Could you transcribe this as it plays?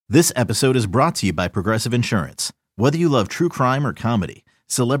This episode is brought to you by Progressive Insurance. Whether you love true crime or comedy,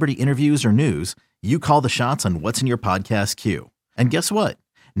 celebrity interviews or news, you call the shots on what's in your podcast queue. And guess what?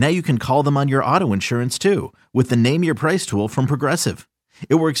 Now you can call them on your auto insurance too with the Name Your Price tool from Progressive.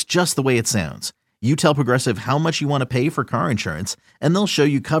 It works just the way it sounds. You tell Progressive how much you want to pay for car insurance, and they'll show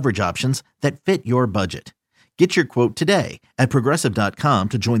you coverage options that fit your budget. Get your quote today at Progressive.com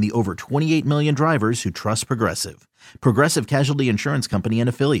to join the over 28 million drivers who trust Progressive. Progressive Casualty Insurance Company and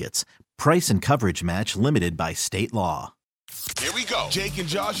Affiliates. Price and coverage match limited by state law. Here we go. Jake and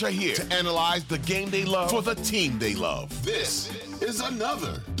Josh are here to analyze the game they love for the team they love. This is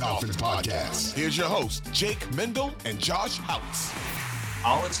another Dolphins podcast. Here's your host, Jake Mendel and Josh Houtz.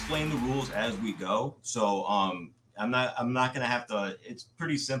 I'll explain the rules as we go. So I'm not gonna have to. It's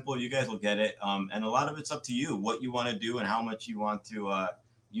pretty simple. You guys will get it. And a lot of it's up to you what you want to do and how much you want to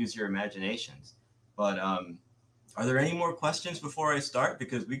use your imaginations. But are there any more questions before I start?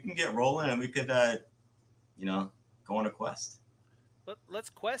 Because we can get rolling and we could go on a quest. Let's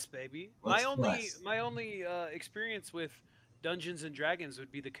quest, baby. Let's My only experience with Dungeons and Dragons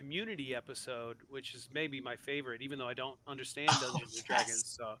would be the community episode, which is maybe my favorite, even though I don't understand Dungeons and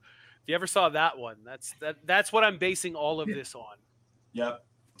Dragons. So if you ever saw that one, that's what I'm basing all of this on. Yep.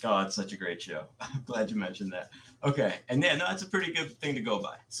 Oh, it's such a great show. I'm glad you mentioned that. Okay. And yeah, no, it's a pretty good thing to go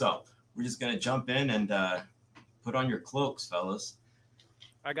by. So we're just going to jump in and put on your cloaks, fellas.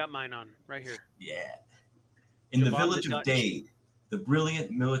 I got mine on right here. Yeah. In the village of Dade, the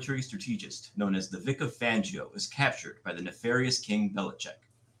brilliant military strategist known as the Vic of Fangio is captured by the nefarious King Belichick.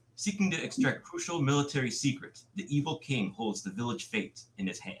 Seeking to extract crucial military secrets, the evil king holds the village fate in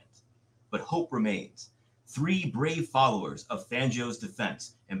his hands. But hope remains. 3 brave followers of Fangio's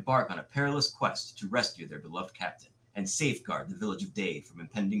defense embark on a perilous quest to rescue their beloved captain and safeguard the village of Dade from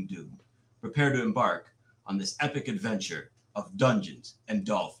impending doom. Prepare to embark on this epic adventure of Dungeons and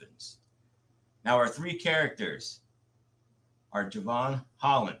Dolphins. Now our 3 characters are Javon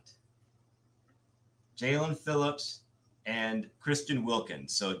Holland, Jalen Phillips, and Christian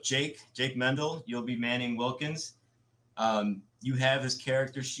Wilkins. So Jake Mendel, you'll be manning Wilkins. You have his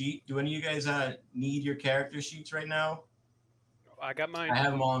character sheet. Do any of you guys need your character sheets right now? I got mine. I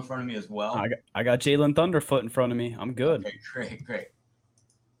have them all in front of me as well. I got Jalen Thunderfoot in front of me. I'm good. Okay, great.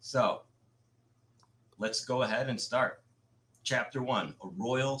 So let's go ahead and start. Chapter 1, A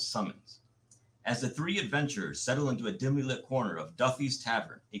Royal Summons. As the 3 adventurers settle into a dimly lit corner of Duffy's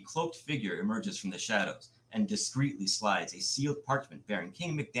Tavern, a cloaked figure emerges from the shadows and discreetly slides a sealed parchment bearing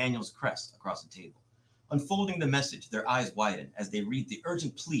King McDaniel's crest across the table. Unfolding the message, their eyes widen as they read the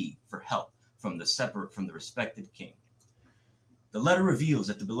urgent plea for help from the respected king. The letter reveals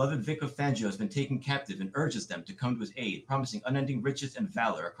that the beloved Vic of Fangio has been taken captive and urges them to come to his aid, promising unending riches and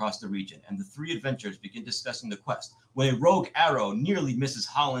valor across the region. And the 3 adventurers begin discussing the quest when a rogue arrow nearly misses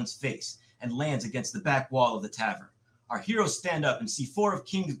Holland's face and lands against the back wall of the tavern. Our heroes stand up and see 4 of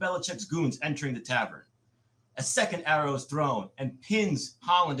King Belichick's goons entering the tavern. A second arrow is thrown and pins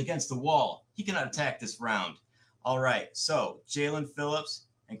Holland against the wall. He cannot attack this round. All right, so Jalen Phillips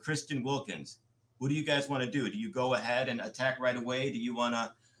and Christian Wilkins, what do you guys want to do? Do you go ahead and attack right away? Do you want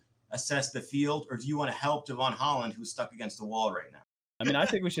to assess the field, or do you want to help Javon Holland, who's stuck against the wall right now? I mean, I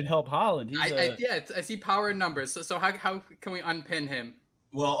think we should help Holland. I see power in numbers. So how can we unpin him?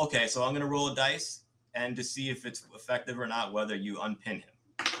 Well, okay, so I'm going to roll a dice and to see if it's effective or not, whether you unpin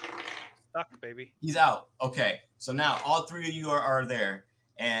him. Stuck, baby. He's out. Okay, so now all 3 of you are there.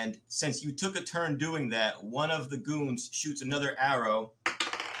 And since you took a turn doing that, one of the goons shoots another arrow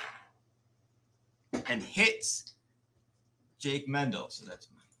and hits Jake Mendel. So that's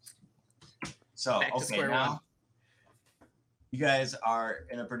mine. So, okay, now you guys are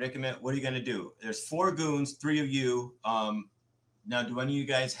in a predicament. What are you going to do? There's 4 goons, 3 of you. Now, do any of you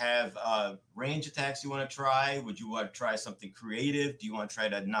guys have range attacks you want to try? Would you want to try something creative? Do you want to try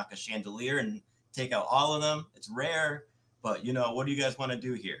to knock a chandelier and take out all of them? It's rare, but, what do you guys want to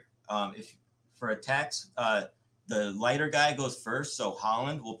do here? If for attacks, the lighter guy goes first, so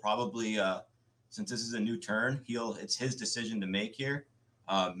Holland will probably, since this is a new turn, it's his decision to make here.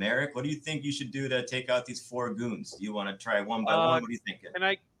 Merrick, what do you think you should do to take out these 4 goons? Do you want to try one by one? What are you thinking?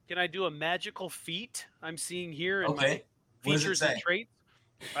 Can I do a magical feat I'm seeing here? Okay. Features and traits.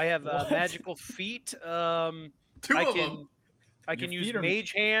 I have a magical feat. 2 of them. I can use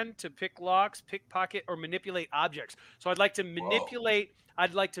Mage Hand to pick locks, pickpocket, or manipulate objects. So I'd like to manipulate. Whoa.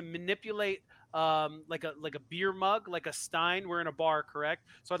 I'd like to manipulate like a beer mug, like a stein. We're in a bar, correct?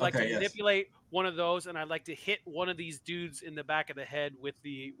 So I'd like to manipulate one of those, and I'd like to hit one of these dudes in the back of the head with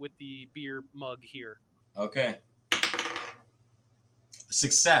the beer mug here. Okay.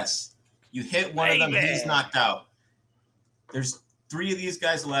 Success. You hit one of them, he's knocked out. There's 3 of these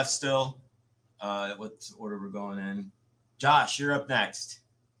guys left still. What order we're going in? Josh, you're up next.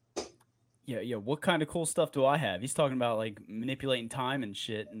 Yeah. What kind of cool stuff do I have? He's talking about like manipulating time and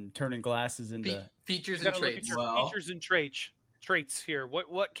shit and turning glasses into Features You and gotta look at traits. your Well- features and traits here.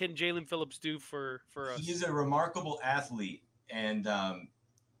 What can Jalen Phillips do for us? He's a remarkable athlete, and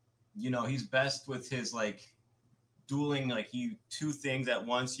he's best with his like dueling like two things at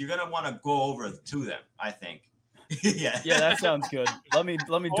once. You're gonna want to go over to them, I think. Yeah. Yeah, that sounds good. Let me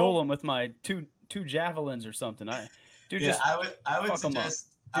duel him with my two javelins or something. I would fuck 'em up. suggest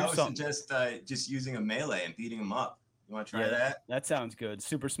Do I would something. suggest just using a melee and beating him up. You want to try Yeah. that? That sounds good.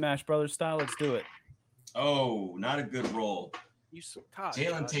 Super Smash Brothers style. Let's do it. Oh, not a good roll. God,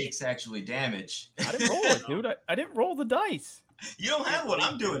 Jalen Josh. takes actually damage. I didn't roll it, dude. I didn't roll the dice. You don't have one.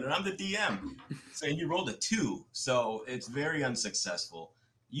 I'm doing it. I'm the DM. So you rolled a 2, so it's very unsuccessful.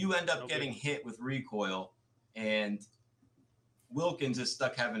 You end up getting hit with recoil, and Wilkins is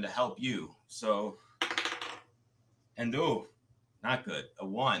stuck having to help you. So, and not good. A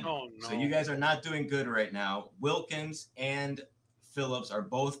 1. Oh, no. So you guys are not doing good right now. Wilkins and Phillips are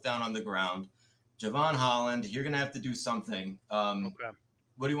both down on the ground. Javon Holland, you're gonna have to do something. Okay.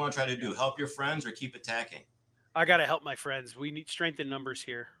 What do you want to try to do? Help your friends or keep attacking? I gotta help my friends. We need strength in numbers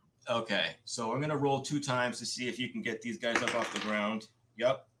here. Okay, so we're gonna roll 2 times to see if you can get these guys up off the ground.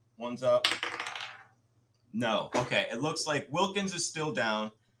 Yep, one's up. No. Okay, it looks like Wilkins is still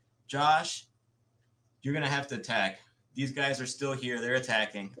down. Josh, you're gonna have to attack. These guys are still here. They're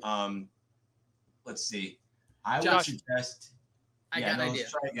attacking. Let's see. I would suggest. I got an idea.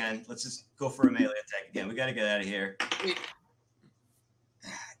 Let's try again. Let's just go for a melee attack again. We got to get out of here.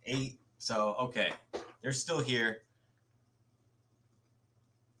 8. So okay, they're still here.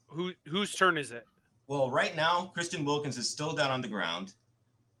 Whose turn is it? Well, right now, Christian Wilkins is still down on the ground.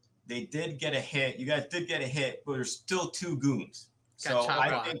 They did get a hit. You guys did get a hit, but there's still 2 goons. So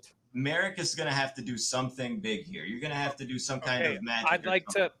I think Merrick is going to have to do something big here. You're going to have to do some kind of magic.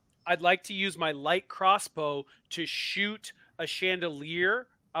 I'd like to use my light crossbow to shoot a chandelier.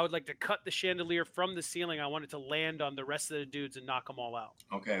 I would like to cut the chandelier from the ceiling. I want it to land on the rest of the dudes and knock them all out.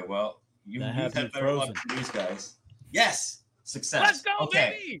 Okay, well, you've That had better luck than these guys. Yes, success. Let's go,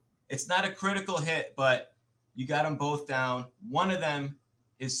 okay. baby! It's not a critical hit, but you got them both down. One of them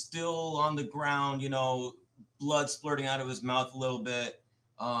is still on the ground, blood splurting out of his mouth a little bit.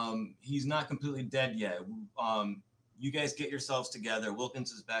 He's not completely dead yet. You guys get yourselves together.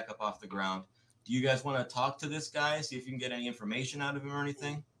 Wilkins is back up off the ground. Do you guys want to talk to this guy, see if you can get any information out of him or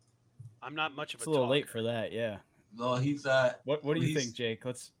anything? I'm not much of It's a little late for that, yeah. Well, he's What do you think, Jake?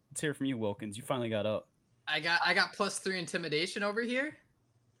 Let's hear from you, Wilkins. You finally got up. I got +3 intimidation over here.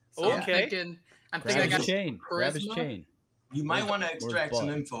 So Okay. I'm thinking Grab I got his chain. Grab his charisma. chain. You might want to Where's extract some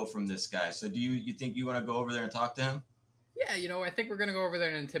Bud? info from this guy. So do you think you want to go over there and talk to him? Yeah, I think we're gonna go over there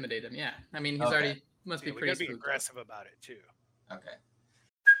and intimidate him. Yeah, I mean he's Okay. already must be We pretty gotta be spooked. aggressive about it too. Okay.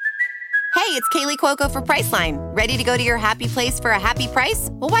 Hey, it's Kaylee Cuoco for Priceline. Ready to go to your happy place for a happy price?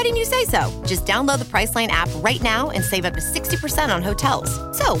 Well, why didn't you say so? Just download the Priceline app right now and save up to 60% on hotels.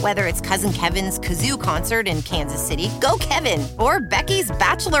 So whether it's Cousin Kevin's Kazoo Concert in Kansas City, go Kevin, or Becky's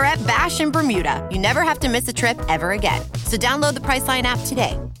Bachelorette Bash in Bermuda, you never have to miss a trip ever again. So download the Priceline app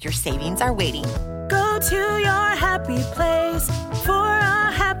today. Your savings are waiting. Go to your happy place for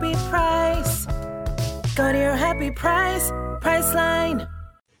a happy price. Go to your happy price, Priceline.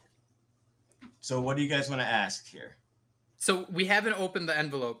 So what do you guys want to ask here? So we haven't opened the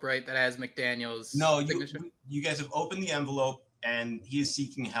envelope, right? That has McDaniel's No, signature. you guys have opened the envelope and he is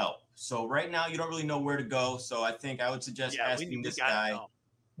seeking help. So right now you don't really know where to go. So I think I would suggest asking this guy.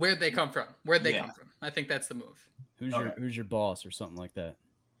 Where'd they come from? Where'd they Yeah. come from? I think that's the move. Who's your boss or something like that?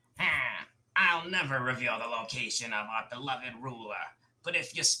 I'll never reveal the location of our beloved ruler, but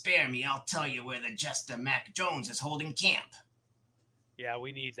if you spare me, I'll tell you where the Jester Mac Jones is holding camp. Yeah,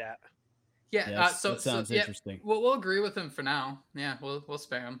 we need that. Yeah. That sounds interesting. We'll agree with him for now. Yeah, we'll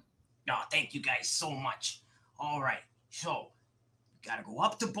spare him. No, thank you guys so much. All right, so we gotta go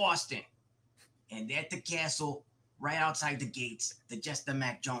up to Boston, and at the castle, right outside the gates, the Jester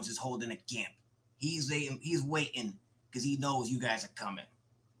Mac Jones is holding a camp. He's waiting because he knows you guys are coming.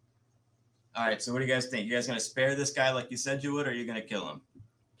 All right. So what do you guys think? You guys going to spare this guy like you said you would, or are you going to kill him?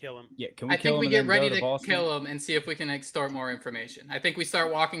 Kill him. Yeah, can we I kill think him we and get then ready go to Boston? kill him and see if we can extort more information. I think we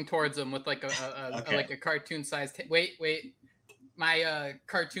start walking towards him with like a cartoon sized. Wait. My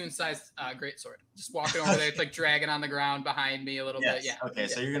cartoon sized greatsword. Just walking over there. It's like dragging on the ground behind me a little bit. Yeah. Okay. Yeah.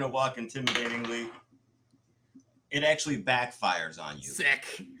 So you're going to walk intimidatingly. It actually backfires on you. Sick.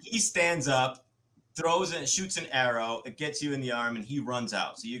 He stands up, shoots an arrow. It gets you in the arm, and he runs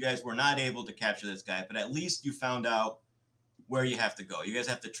out. So you guys were not able to capture this guy, but at least you found out where you have to go. You guys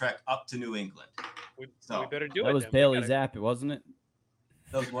have to trek up to New England. We better do it. That was Bailey Zappi, wasn't it?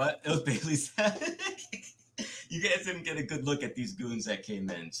 That was what? It was Bailey's. You guys didn't get a good look at these goons that came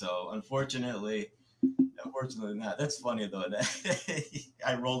in, so unfortunately not. That's funny though. That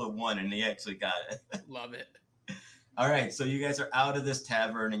I rolled a 1 and he actually got it. Love it. All right, so you guys are out of this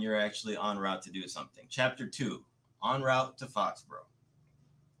tavern and you're actually en route to do something. Chapter 2, en route to Foxborough.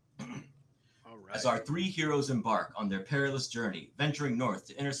 All right. As our 3 heroes embark on their perilous journey, venturing north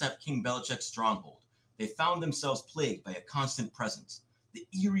to intercept King Belichick's stronghold, they found themselves plagued by a constant presence, the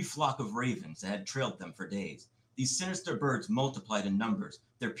eerie flock of ravens that had trailed them for days. These sinister birds multiplied in numbers,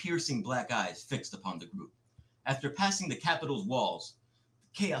 their piercing black eyes fixed upon the group. After passing the capital's walls,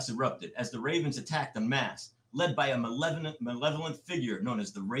 chaos erupted as the ravens attacked en masse, led by a malevolent figure known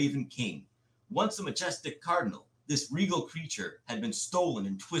as the Raven King. Once a majestic cardinal, this regal creature had been stolen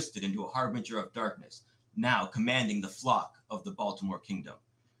and twisted into a harbinger of darkness, now commanding the flock of the Baltimore Kingdom.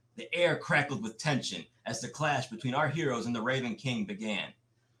 The air crackled with tension as the clash between our heroes and the Raven King began.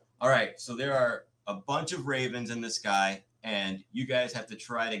 All right, so there are a bunch of ravens in the sky, and you guys have to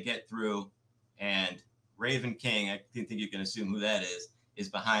try to get through, and Raven King, I think you can assume who that is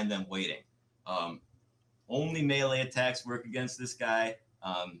behind them waiting. Only melee attacks work against this guy,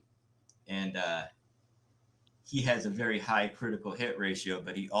 and he has a very high critical hit ratio,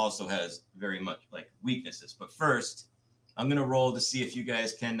 but he also has very much like weaknesses. But first, I'm going to roll to see if you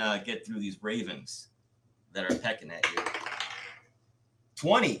guys can get through these ravens that are pecking at you.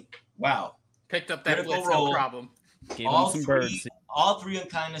 20. Wow. Picked up that Critical blitz, roll. no problem. Gave him some birds. All 3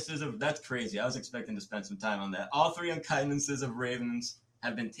 unkindnesses of that's crazy. I was expecting to spend some time on that. All 3 unkindnesses of ravens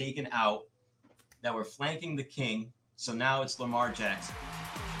have been taken out that were flanking the king. So now it's Lamar Jackson.